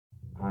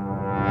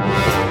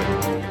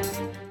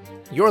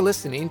You're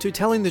listening to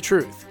Telling the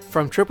Truth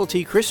from Triple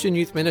T Christian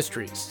Youth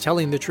Ministries,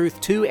 telling the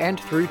truth to and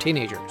through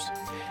teenagers.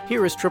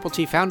 Here is Triple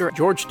T founder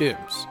George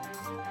Dooms.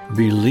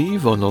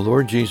 Believe on the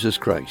Lord Jesus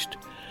Christ.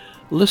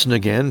 Listen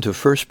again to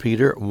 1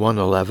 Peter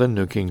 1:11,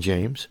 New King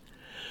James.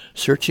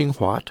 Searching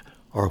what,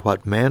 or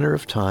what manner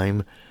of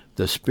time,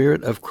 the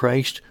Spirit of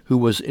Christ who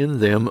was in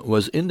them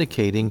was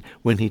indicating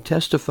when he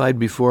testified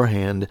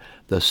beforehand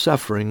the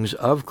sufferings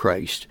of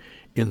Christ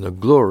in the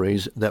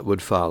glories that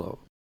would follow.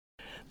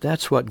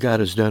 That's what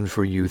God has done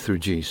for you through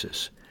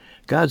Jesus.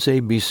 God's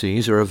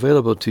ABCs are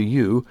available to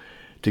you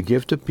to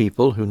give to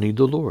people who need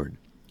the Lord.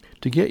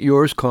 To get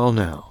yours, call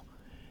now.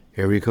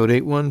 Area code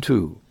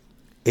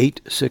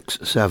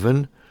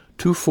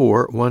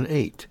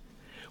 812-867-2418.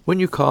 When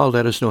you call,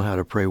 let us know how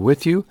to pray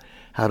with you,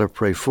 how to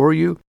pray for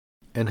you,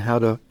 and how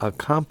to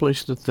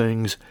accomplish the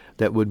things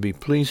that would be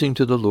pleasing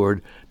to the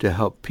Lord to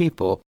help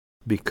people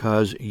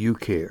because you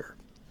care.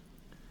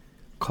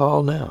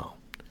 Call now.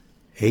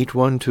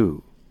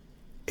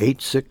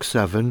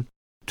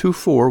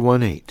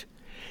 812-867-2418.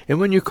 And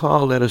when you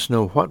call, let us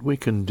know what we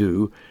can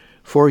do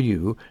for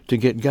you to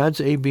get God's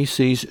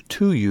ABCs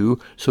to you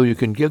so you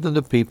can give them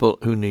to people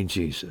who need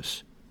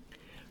Jesus.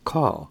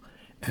 Call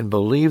and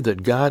believe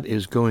that God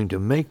is going to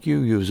make you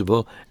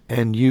usable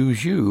and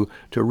use you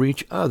to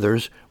reach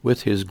others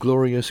with his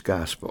glorious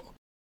gospel.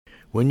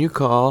 When you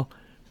call,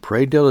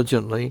 pray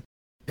diligently,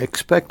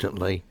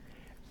 expectantly,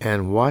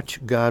 and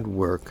watch God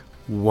work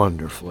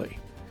wonderfully.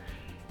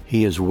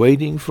 He is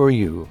waiting for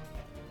you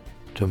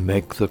to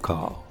make the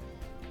call.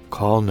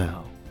 Call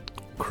now.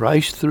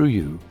 Christ through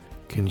you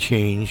can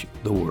change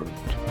the world.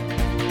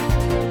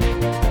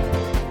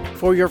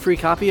 For your free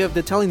copy of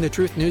the Telling the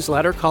Truth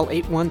newsletter, call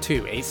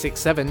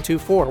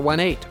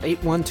 812-867-2418,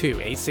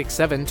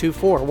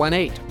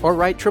 812-867-2418, or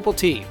write Triple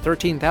T,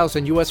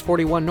 13,000 U.S.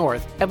 41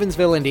 North,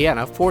 Evansville,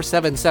 Indiana,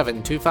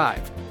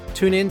 47725.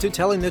 Tune in to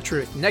Telling the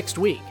Truth next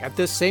week at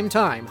this same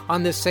time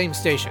on this same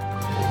station.